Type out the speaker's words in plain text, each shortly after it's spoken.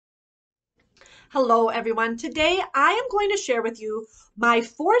Hello, everyone. Today I am going to share with you my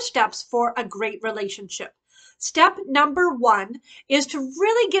 4 steps for a great relationship. Step number 1 is to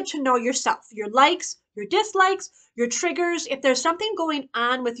really get to know yourself, your likes, your dislikes, your triggers. If there's something going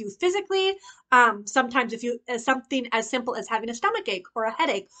on with you physically, sometimes if you something as simple as having a stomach ache or a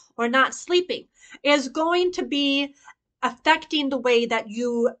headache or not sleeping is going to be affecting the way that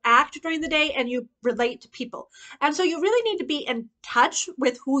you act during the day and you relate to people. And so you really need to be in touch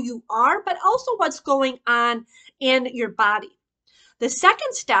with who you are, but also what's going on in your body. The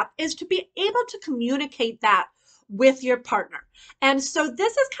second step is to be able to communicate that with your partner. And so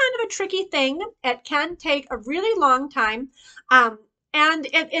this is kind of a tricky thing. It can take a really long time. And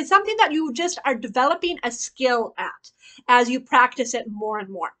it is something that you just are developing a skill at as you practice it more and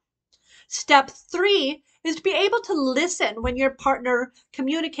more. Step 3 is to be able to listen when your partner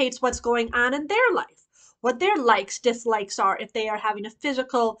communicates what's going on in their life, what their likes, dislikes are, if they are having a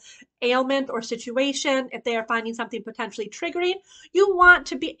physical ailment or situation, if they are finding something potentially triggering. You want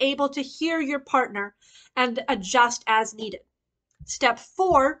to be able to hear your partner and adjust as needed. Step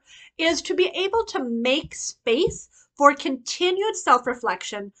 4 is to be able to make space for continued self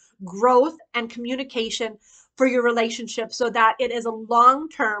reflection, growth, and communication for your relationship so that it is a long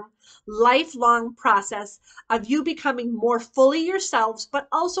term, lifelong process of you becoming more fully yourselves, but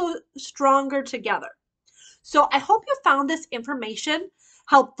also stronger together. So I hope you found this information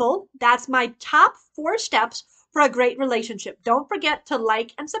helpful. That's my top 4 steps for a great relationship. Don't forget to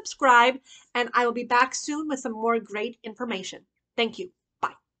like and subscribe, and I will be back soon with some more great information. Thank you.